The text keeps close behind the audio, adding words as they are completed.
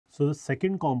So the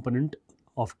second component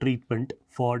of treatment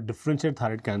for differentiated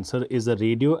thyroid cancer is a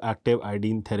radioactive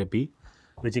iodine therapy,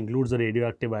 which includes the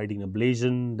radioactive iodine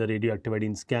ablation, the radioactive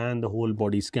iodine scan, the whole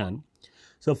body scan.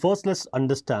 So first let's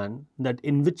understand that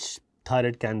in which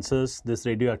thyroid cancers this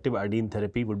radioactive iodine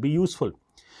therapy would be useful.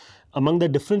 Among the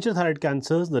differentiated thyroid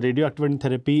cancers, the radioactive iodine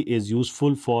therapy is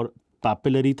useful for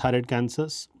papillary thyroid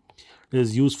cancers, it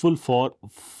is useful for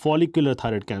follicular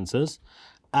thyroid cancers,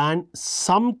 and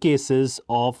some cases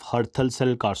of Hürthle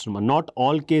cell carcinoma. Not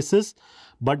all cases,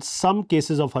 but some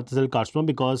cases of Hürthle cell carcinoma,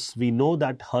 because we know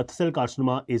that Hürthle cell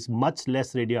carcinoma is much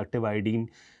less radioactive iodine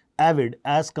avid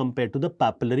as compared to the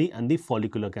papillary and the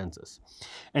follicular cancers.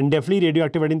 And definitely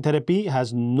radioactive iodine therapy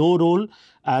has no role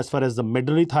as far as the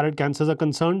medullary thyroid cancers are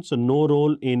concerned. So no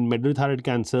role in medullary thyroid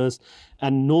cancers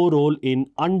and no role in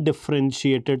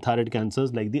undifferentiated thyroid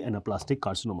cancers like the anaplastic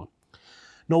carcinoma.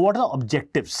 Now, what are the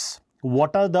objectives?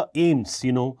 What are the aims,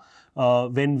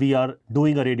 when we are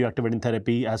doing a radioactive iodine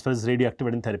therapy as far as radioactive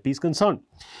iodine therapy is concerned?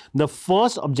 The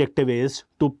first objective is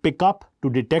to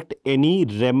detect any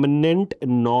remnant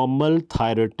normal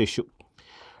thyroid tissue.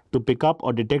 To pick up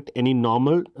or detect any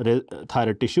normal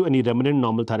thyroid tissue, any remnant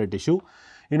normal thyroid tissue.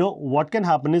 What can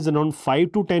happen is around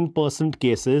 5 to 10%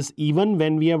 cases, even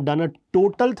when we have done a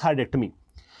total thyroidectomy,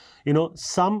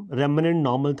 some remnant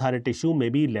normal thyroid tissue may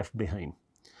be left behind.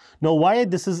 Now, why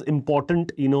this is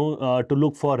important, to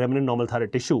look for remnant normal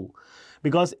thyroid tissue?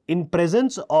 Because in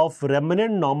presence of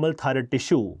remnant normal thyroid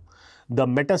tissue, the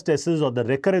metastasis or the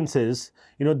recurrences,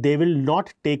 they will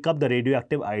not take up the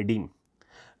radioactive iodine.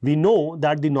 We know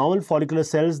that the normal follicular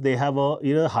cells, they have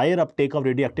a higher uptake of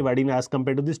radioactive iodine as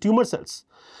compared to these tumor cells.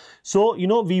 So,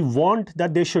 we want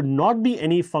that there should not be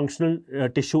any functional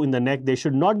tissue in the neck, there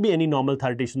should not be any normal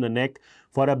thyroid tissue in the neck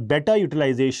for a better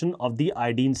utilization of the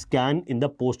iodine scan in the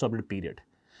post-operative period.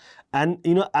 And,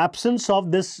 absence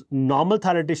of this normal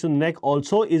thyroid tissue in the neck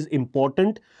also is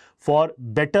important for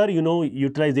better,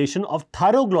 utilization of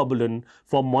thyroglobulin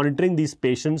for monitoring these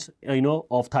patients,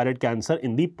 of thyroid cancer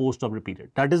in the post-operative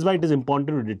period. That is why it is important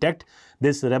to detect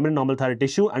this remnant normal thyroid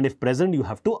tissue, and if present, you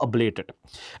have to ablate it.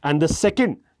 And the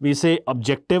second, we say,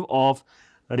 objective of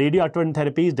radioactive iodine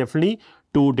therapy is definitely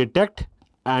to detect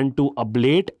and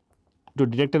ablate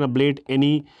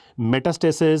any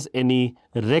metastasis, any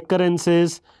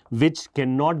recurrences which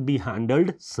cannot be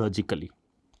handled surgically.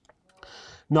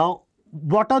 Now,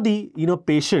 what are the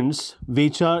patients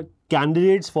which are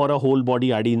candidates for a whole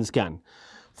body iodine scan?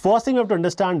 First thing you have to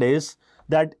understand is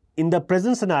that in the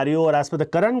present scenario, or as per the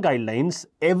current guidelines,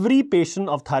 every patient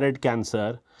of thyroid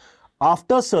cancer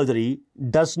after surgery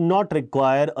does not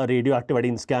require a radioactive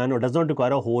iodine scan or does not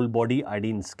require a whole body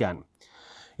iodine scan.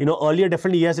 Earlier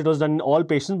definitely yes, it was done in all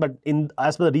patients, but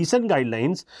as per the recent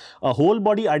guidelines, a whole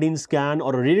body iodine scan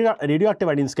or a radioactive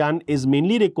iodine scan is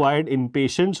mainly required in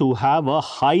patients who have a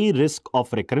high risk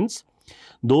of recurrence,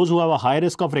 those who have a high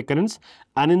risk of recurrence,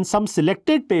 and in some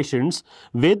selected patients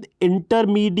with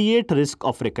intermediate risk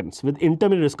of recurrence,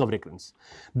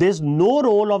 There's no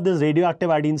role of this radioactive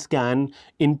iodine scan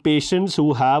in patients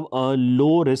who have a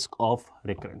low risk of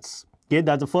recurrence. Okay,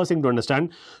 that's the first thing to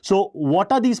understand. So,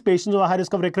 what are these patients who are high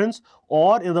risk of recurrence?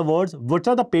 Or in other words, which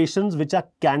are the patients which are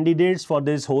candidates for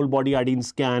this whole body iodine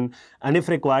scan, and if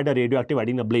required, a radioactive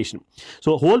iodine ablation?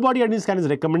 So, whole body iodine scan is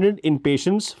recommended in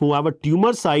patients who have a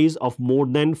tumor size of more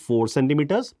than 4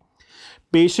 centimeters,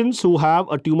 patients who have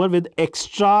a tumor with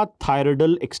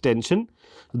extrathyroidal extension.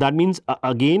 That means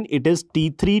again it is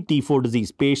T3, T4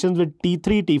 disease. Patients with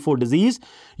T3, T4 disease,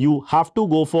 you have to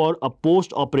go for a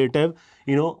post-operative,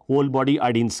 whole body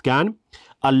iodine scan.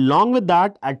 Along with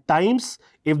that, at times,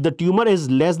 if the tumor is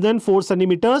less than 4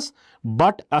 centimeters,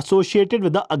 but associated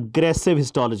with the aggressive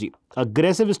histology.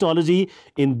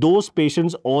 In those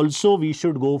patients also we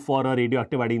should go for a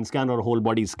radioactive iodine scan or a whole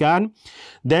body scan.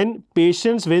 Then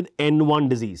patients with N1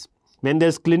 disease. When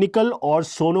there's clinical or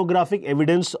sonographic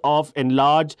evidence of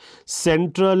enlarged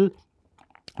central,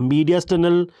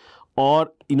 mediastinal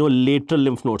or lateral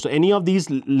lymph nodes. So any of these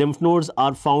lymph nodes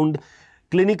are found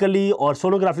clinically or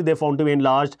sonographically, they're found to be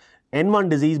enlarged. N1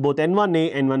 disease, both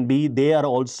N1A, N1B, they are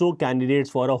also candidates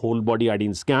for a whole body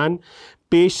iodine scan.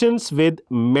 Patients with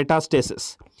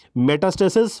metastasis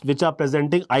which are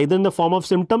presenting either in the form of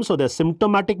symptoms, so they're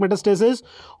symptomatic metastasis,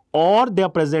 or they are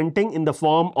presenting in the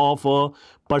form of a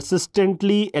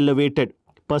persistently elevated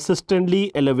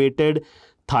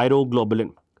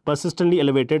thyroglobulin.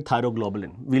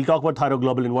 We'll talk about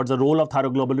thyroglobulin. What's the role of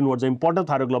thyroglobulin? What's the importance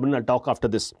of thyroglobulin? I'll talk after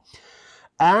this.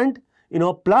 And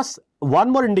plus one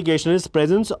more indication is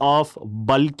presence of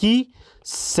bulky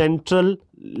central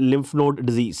lymph node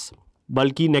disease.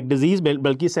 bulky neck disease,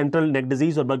 bulky central neck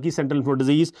disease or bulky central lymph node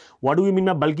disease. What do we mean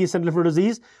by bulky central lymph node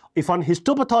disease? If on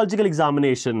histopathological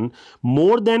examination,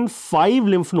 more than 5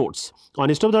 lymph nodes, on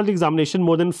histopathological examination,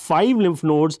 more than 5 lymph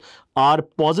nodes are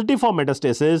positive for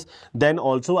metastasis, then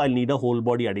also I'll need a whole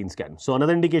body iodine scan. So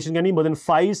another indication can be more than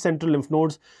 5 central lymph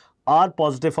nodes are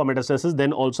positive for metastasis,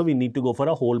 then also we need to go for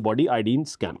a whole body iodine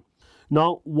scan.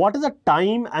 Now, what is the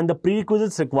time and the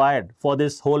prerequisites required for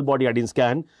this whole body iodine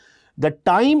scan? The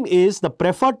time is, the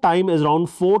preferred time is around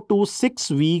 4 to 6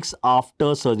 weeks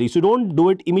after surgery. So, you don't do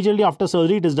it immediately after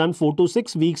surgery. It is done 4 to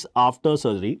 6 weeks after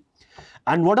surgery.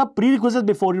 And what are prerequisites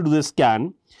before you do this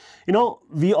scan? You know,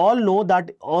 we all know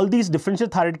that all these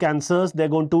differentiated thyroid cancers, they're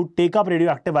going to take up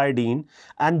radioactive iodine,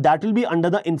 and that will be under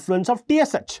the influence of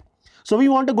TSH. So we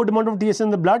want a good amount of TSH in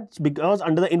the blood, because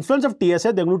under the influence of TSH,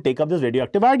 they're going to take up this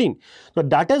radioactive iodine. So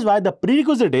that is why the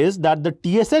prerequisite is that the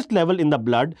TSH level in the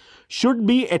blood should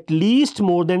be at least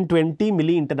more than 20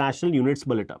 milli-international units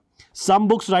per liter. Some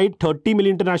books write 30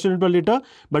 milli-international units per liter,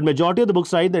 but majority of the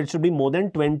books write that it should be more than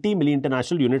 20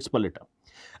 milli-international units per liter.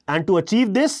 And to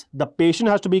achieve this, the patient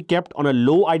has to be kept on a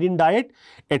low iodine diet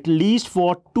at least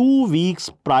for 2 weeks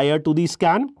prior to the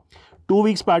scan. 2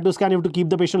 weeks prior to the scan, you have to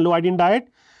keep the patient low iodine diet.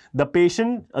 The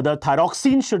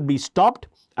thyroxine should be stopped,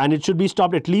 and it should be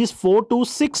stopped at least 4 to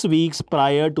 6 weeks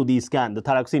prior to the scan. The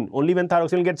thyroxine, only when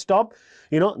thyroxine gets stopped,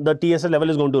 the TSH level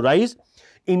is going to rise.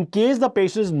 In case the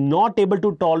patient is not able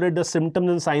to tolerate the symptoms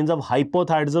and signs of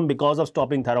hypothyroidism because of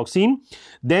stopping thyroxine,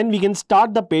 then we can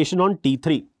start the patient on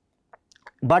T3.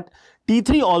 But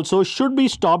T3 also should be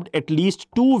stopped at least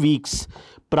 2 weeks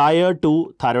prior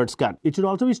to thyroid scan. It should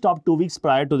also be stopped 2 weeks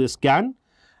prior to the scan.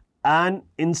 And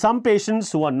in some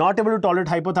patients who are not able to tolerate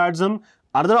hypothyroidism,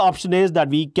 another option is that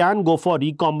we can go for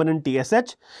recombinant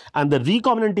TSH, and the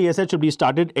recombinant TSH should be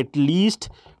started at least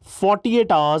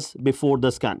 48 hours before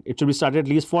the scan. It should be started at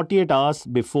least 48 hours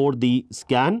before the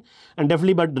scan, and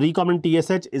definitely, but recombinant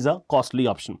TSH is a costly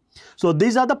option. So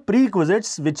these are the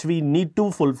prerequisites which we need to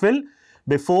fulfill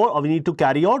before, or we need to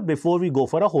carry out before we go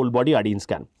for a whole body iodine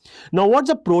scan. Now,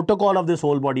 what's the protocol of this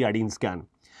whole body iodine scan?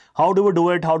 How do we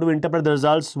do it? How do we interpret the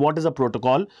results? What is the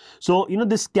protocol? So,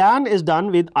 this scan is done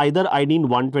with either iodine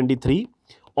 123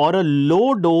 or a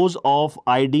low dose of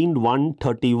iodine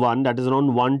 131, that is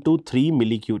around 1 to 3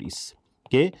 millicuries.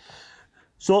 Okay.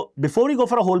 So, before we go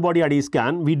for a whole body iodine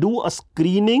scan, we do a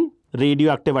screening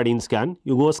radioactive iodine scan.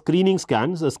 You go a screening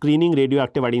scan, so a screening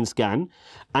radioactive iodine scan.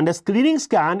 And a screening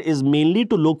scan is mainly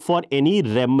to look for any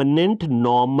remnant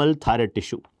normal thyroid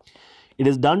tissue. It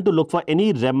is done to look for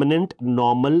any remnant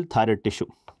normal thyroid tissue.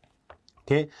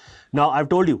 Okay. Now, I've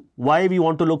told you why we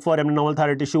want to look for remnant normal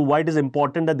thyroid tissue, why it is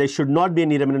important that there should not be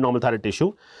any remnant normal thyroid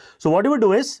tissue. So, what you would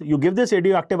do is, you give this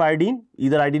radioactive iodine,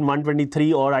 either iodine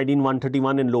 123 or iodine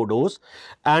 131 in low dose,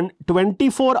 and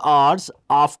 24 hours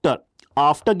after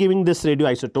giving this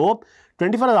radioisotope,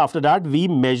 24 hours after that, we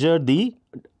measure the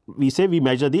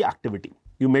activity.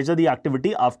 You measure the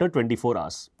activity after 24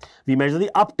 hours. We measure the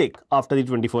uptake after the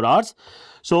 24 hours.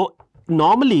 So,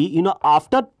 normally,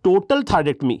 after total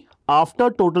thyroidectomy,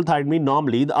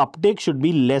 normally the uptake should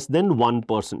be less than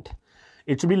 1%.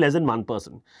 It should be less than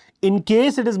 1%. In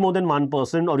case it is more than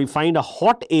 1%, or we find a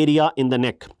hot area in the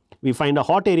neck,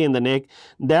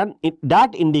 then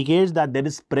that indicates that there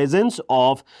is presence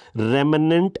of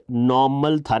remnant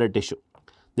normal thyroid tissue.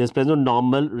 This presence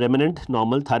of remnant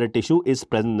normal thyroid tissue is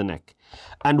present in the neck.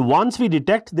 And once we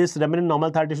detect this remnant normal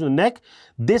thyroid tissue in the neck,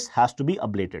 this has to be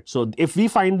ablated. So, if we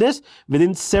find this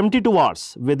within 72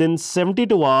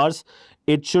 hours,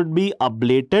 it should be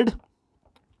ablated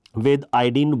with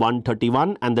iodine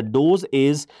 131, and the dose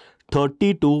is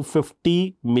 30 to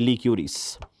 50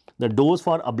 millicuries. The dose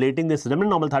for ablating this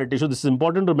remnant normal thyroid tissue, this is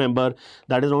important to remember,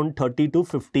 that is around 30 to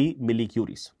 50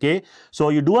 millicuries. Okay. So,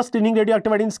 you do a screening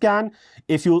radioactive iodine scan.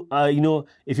 If you,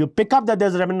 if you pick up that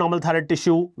there's remnant normal thyroid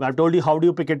tissue, I've told you how do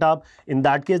you pick it up. In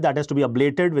that case, that has to be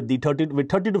ablated with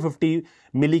 30 to 50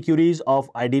 millicuries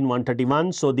of iodine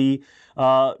 131. So, the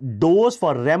dose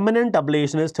for remnant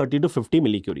ablation is 30 to 50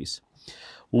 millicuries.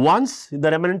 Once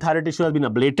the remnant thyroid tissue has been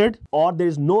ablated, or there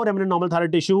is no remnant normal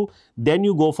thyroid tissue, then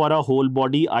you go for a whole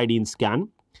body iodine scan.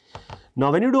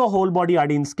 Now, when you do a whole body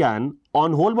iodine scan,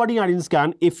 on whole body iodine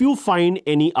scan, if you find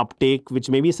any uptake which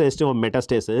may be suggestive of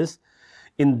metastasis,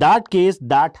 in that case,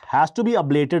 that has to be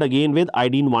ablated again with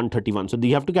iodine 131. So,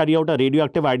 you have to carry out a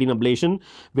radioactive iodine ablation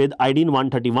with iodine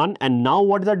 131. And now,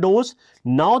 what is the dose?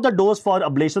 Now, the dose for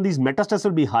ablation of these metastases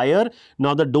will be higher.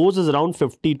 Now, the dose is around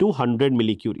 50 to 100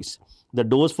 millicuries. The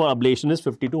dose for ablation is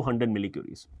 50 to 100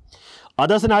 millicuries.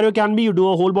 Other scenario can be, you do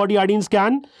a whole body iodine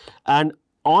scan, and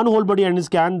on whole body iodine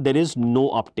scan, there is no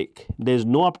uptake. There is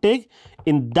no uptake.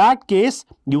 In that case,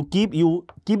 you keep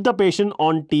the patient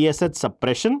on TSH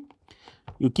suppression.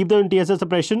 You keep them in TSH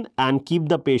suppression and keep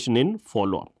the patient in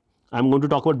follow-up. I'm going to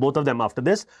talk about both of them after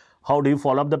this. How do you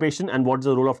follow up the patient and what's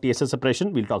the role of TSH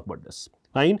suppression? We'll talk about this.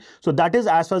 Fine. So that is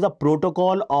as far as the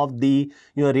protocol of the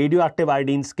radioactive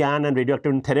iodine scan and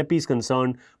radioactive therapy is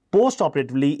concerned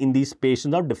post-operatively in these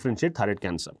patients of differentiated thyroid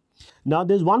cancer. Now,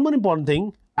 there's one more important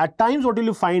thing. At times, what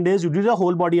you'll find is you do the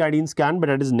whole body iodine scan, but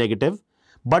it is negative,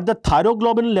 but the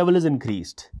thyroglobulin level is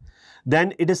increased.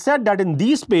 Then it is said that in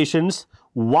these patients,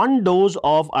 one dose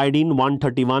of iodine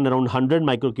 131, around 100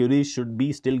 microcuries, should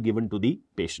be still given to the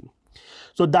patient.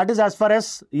 So that is as far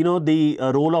as the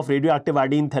role of radioactive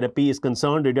iodine therapy is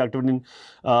concerned, radioactive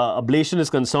ablation is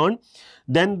concerned.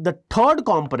 Then the third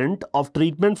component of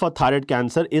treatment for thyroid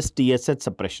cancer is TSH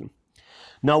suppression.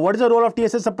 Now, what is the role of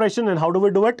TSH suppression and how do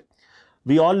we do it?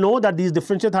 We all know that these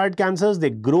differentiated thyroid cancers, they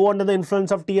grow under the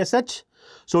influence of TSH.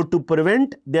 So to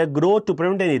prevent their growth, to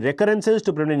prevent any recurrences,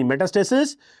 to prevent any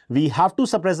metastasis, we have to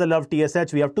suppress the level of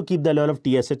TSH. We have to keep the level of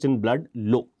TSH in blood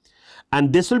low.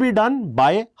 And this will be done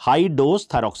by high dose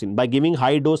thyroxine, by giving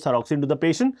high dose thyroxine to the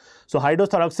patient. So high dose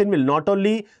thyroxine will not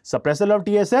only suppress the level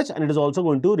of TSH, and it is also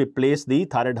going to replace the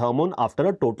thyroid hormone after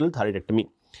a total thyroidectomy.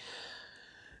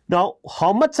 Now,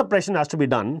 how much suppression has to be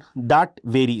done? That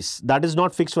varies. That is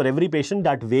not fixed for every patient.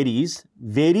 That varies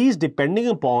depending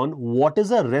upon what is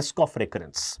the risk of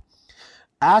recurrence.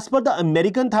 As per the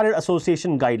American Thyroid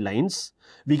Association guidelines,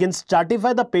 we can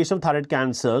stratify the patient of thyroid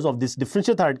cancers, of this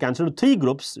differentiated thyroid cancer, to 3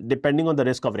 groups depending on the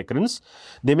risk of recurrence.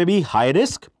 They may be high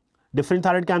risk different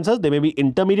thyroid cancers, they may be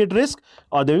intermediate risk,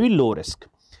 or they may be low risk.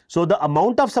 So the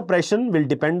amount of suppression will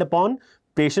depend upon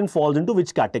patient falls into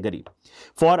which category.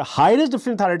 For high risk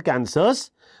different thyroid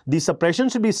cancers, the suppression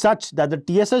should be such that the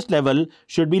TSH level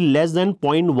should be less than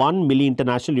 0.1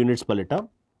 milli-international units per liter.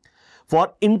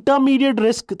 For intermediate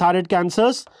risk thyroid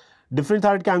cancers, different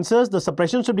thyroid cancers, the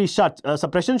suppression should be such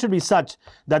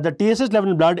that the TSH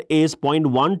level in blood is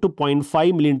 0.1 to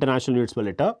 0.5 milli-international units per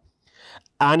liter.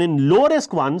 And in low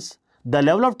risk ones, the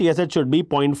level of TSH should be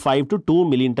 0.5 to 2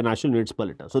 milli-international units per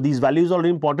liter. So these values are very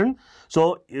important.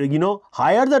 So,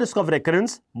 higher the risk of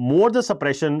recurrence, more the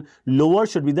suppression, lower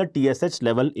should be the TSH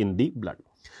level in the blood.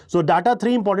 So that are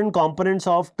 3 important components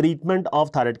of treatment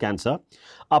of thyroid cancer.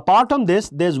 Apart from this,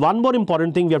 there's one more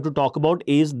important thing we have to talk about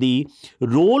is the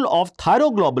role of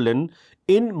thyroglobulin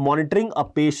in monitoring a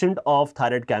patient of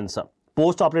thyroid cancer.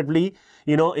 Post-operatively,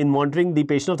 in monitoring the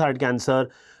patient of thyroid cancer,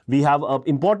 we have an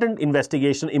important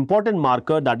investigation, important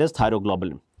marker, that is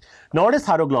thyroglobulin. Now, what is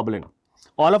thyroglobulin?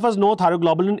 All of us know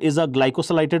thyroglobulin is a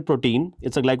glycosylated protein.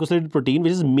 It's a glycosylated protein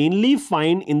which is mainly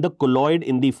found in the colloid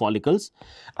in the follicles,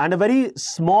 and a very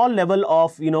small level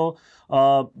of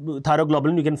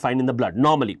thyroglobulin you can find in the blood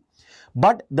normally.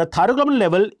 But the thyroglobulin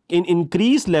level in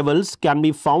increased levels can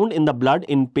be found in the blood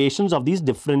in patients of these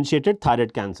differentiated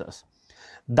thyroid cancers.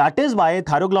 That is why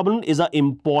thyroglobulin is an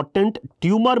important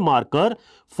tumor marker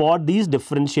for these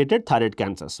differentiated thyroid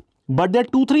cancers. But there are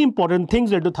 2-3 important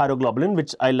things related to thyroglobulin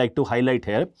which I like to highlight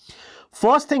here.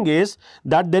 First thing is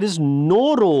that there is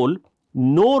no role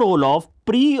of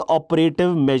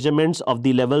pre-operative measurements of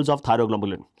the levels of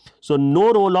thyroglobulin. So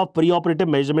no role of pre-operative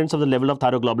measurements of the level of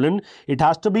thyroglobulin. It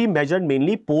has to be measured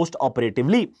mainly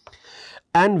post-operatively.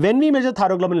 And when we measure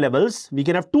thyroglobulin levels, we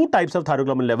can have 2 types of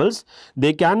thyroglobulin levels.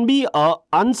 They can be a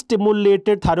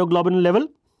unstimulated thyroglobulin level,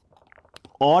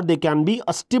 or they can be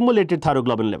a stimulated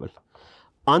thyroglobulin level.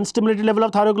 Unstimulated level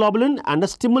of thyroglobulin and a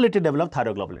stimulated level of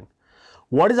thyroglobulin.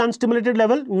 What is unstimulated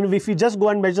level? If we just go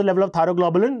and measure level of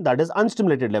thyroglobulin, that is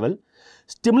unstimulated level.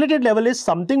 Stimulated level is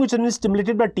something which is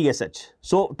stimulated by TSH.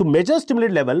 So to measure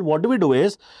stimulated level, what do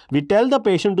is, we tell the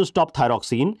patient to stop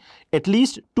thyroxine at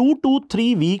least 2 to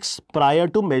 3 weeks prior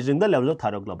to measuring the levels of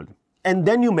thyroglobulin. And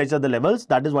then you measure the levels.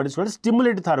 That is what is called a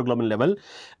stimulated thyroglobulin level.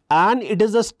 And it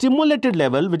is the stimulated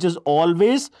level which is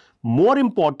always more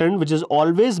important, which is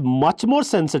always much more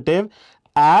sensitive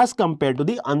as compared to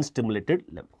the unstimulated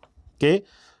level. Okay.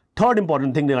 Third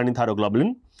important thing regarding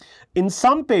thyroglobulin. In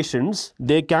some patients,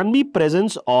 there can be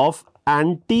presence of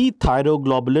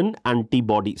anti-thyroglobulin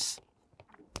antibodies.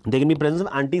 There can be presence of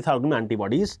anti-thyroglobulin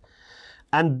antibodies.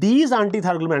 And these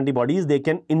anti-thyroglobulin antibodies, they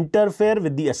can interfere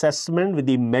with the assessment, with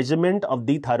the measurement of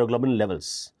the thyroglobulin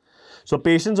levels. So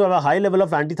patients who have a high level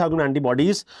of anti-thyroglobulin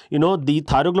antibodies, the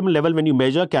thyroglobulin level when you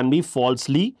measure can be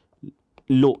falsely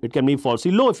low. It can be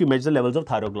falsely low if you measure the levels of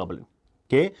thyroglobulin.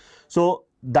 Okay. So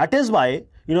that is why,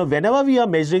 whenever we are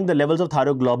measuring the levels of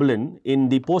thyroglobulin in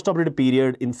the post-operative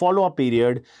period, in follow-up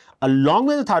period, along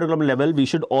with the thyroglobulin level, we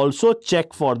should also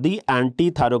check for the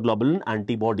anti-thyroglobulin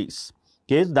antibodies.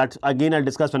 Okay, that's again I'll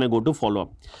discuss when I go to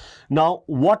follow-up. Now,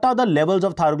 what are the levels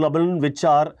of thyroglobulin which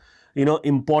are,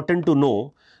 important to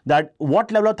know? That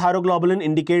what level of thyroglobulin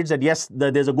indicates that yes,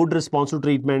 there's a good response to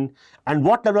treatment, and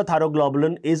what level of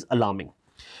thyroglobulin is alarming.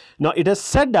 Now, it is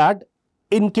said that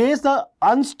in case the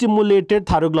unstimulated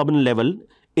thyroglobulin level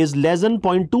is less than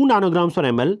 0.2 nanograms per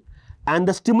ml and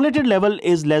the stimulated level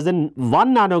is less than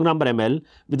 1 nanogram per ml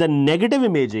with a negative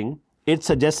imaging, it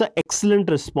suggests an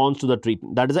excellent response to the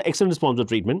treatment. That is an excellent response to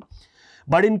treatment.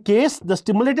 But in case the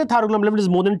stimulated thyroglobulin level is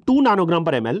more than 2 nanogram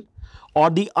per ml or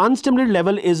the unstimulated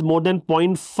level is more than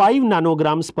 0.5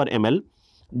 nanograms per ml,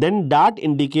 then that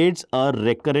indicates a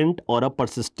recurrent or a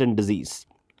persistent disease.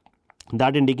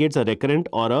 That indicates a recurrent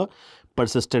or a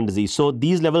persistent disease. So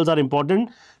these levels are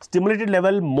important. Stimulated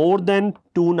level more than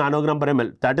 2 nanogram per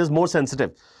ml, that is more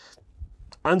sensitive.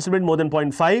 Unstimulated more than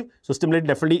 0.5, so stimulated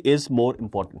definitely is more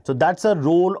important. So that's a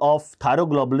role of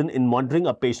thyroglobulin in monitoring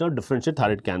a patient of differentiated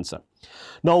thyroid cancer.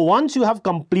 Now, once you have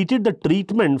completed the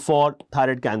treatment for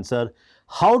thyroid cancer,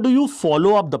 how do you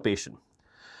follow up the patient?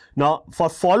 Now, for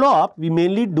follow-up, we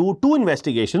mainly do two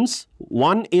investigations.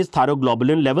 One is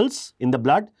thyroglobulin levels in the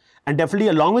blood, and definitely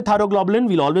along with thyroglobulin,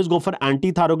 we'll always go for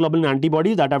anti-thyroglobulin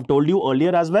antibodies that I've told you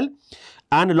earlier as well.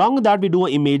 And along with that, we do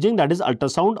an imaging, that is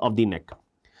ultrasound of the neck.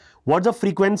 What's the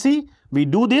frequency? We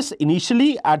do this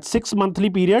initially at 6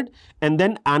 monthly period and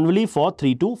then annually for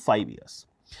 3 to 5 years.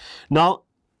 Now,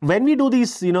 when we do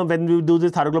these, when we do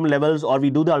these thyroglobulin levels or we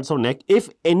do the ultrasound neck, if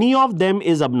any of them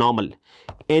is abnormal,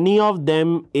 that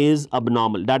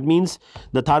means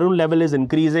the thyroglobulin level is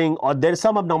increasing or there's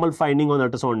some abnormal finding on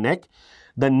ultrasound neck,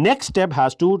 the next step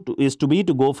is to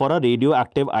go for a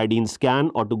radioactive iodine scan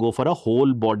or to go for a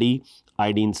whole body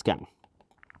iodine scan.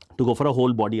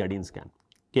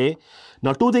 Okay.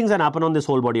 Now, two things can happen on this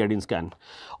whole body iodine scan.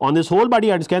 On this whole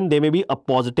body iodine scan, there may be a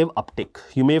positive uptake.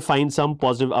 You may find some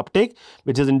positive uptake,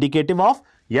 which is indicative of,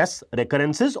 yes,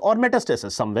 recurrences or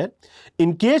metastasis somewhere.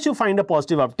 In case you find a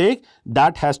positive uptake,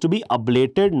 that has to be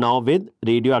ablated now with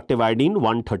radioactive iodine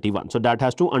 131. So that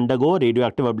has to undergo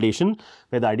radioactive ablation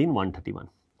with iodine 131.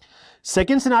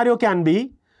 Second scenario can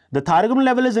be the thyroglobulin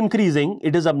level is increasing,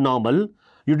 it is abnormal.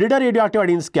 You did a radioactive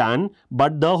iodine scan,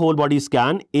 but the whole body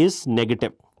scan is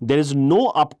negative. There is no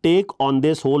uptake on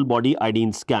this whole body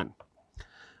iodine scan.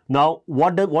 Now,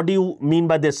 what do you mean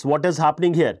by this? What is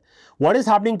happening here? What is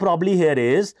happening probably here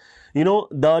is,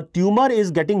 the tumor is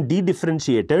getting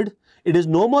de-differentiated. It is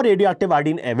no more radioactive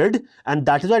iodine avid, and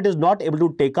that is why it is not able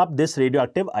to take up this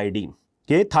radioactive iodine.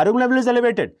 Okay, thyroglobulin level is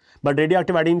elevated, but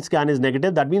radioactive iodine scan is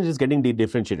negative. That means it's getting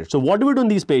de-differentiated. So what do we do in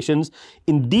these patients?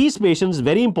 In these patients,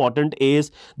 very important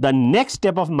is the next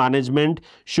step of management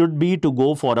should be to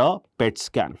go for a PET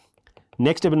scan.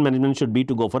 Next step in management should be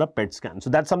to go for a PET scan. So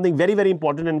that's something very, very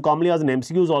important, and commonly as an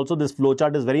MCQs also this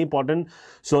flowchart is very important.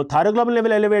 So thyroglobulin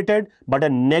level elevated, but a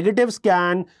negative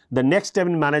scan, the next step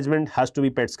in management has to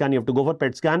be PET scan. You have to go for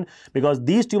PET scan because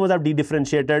these tumors have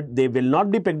de-differentiated. They will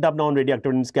not be picked up now on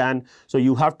radioactive scan. So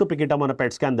you have to pick it up on a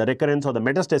PET scan. The recurrence or the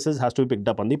metastasis has to be picked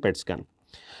up on the PET scan.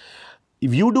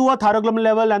 If you do a thyroglobulin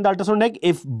level and the ultrasound neck,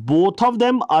 if both of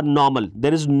them are normal,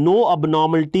 there is no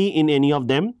abnormality in any of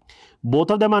them.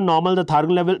 Both of them are normal, the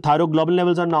thyroglobulin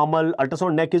levels are normal,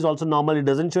 ultrasound neck is also normal, it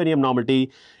doesn't show any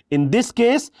abnormality. In this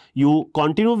case, you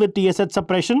continue with TSH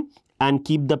suppression and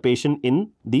keep the patient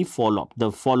in the follow-up.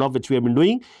 The follow-up which we have been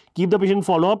doing, keep the patient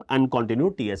follow-up and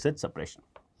continue TSH suppression.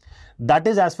 That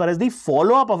is as far as the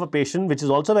follow-up of a patient, which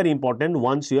is also very important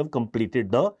once you have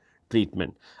completed the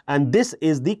treatment. And this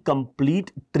is the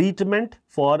complete treatment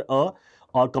for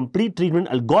or complete treatment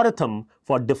algorithm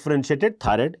for differentiated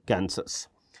thyroid cancers.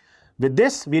 With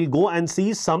this, we'll go and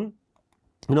see some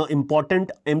important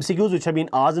MCQs which have been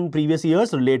asked in previous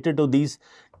years related to these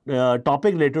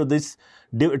topic related to this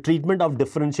treatment of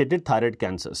differentiated thyroid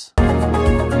cancers.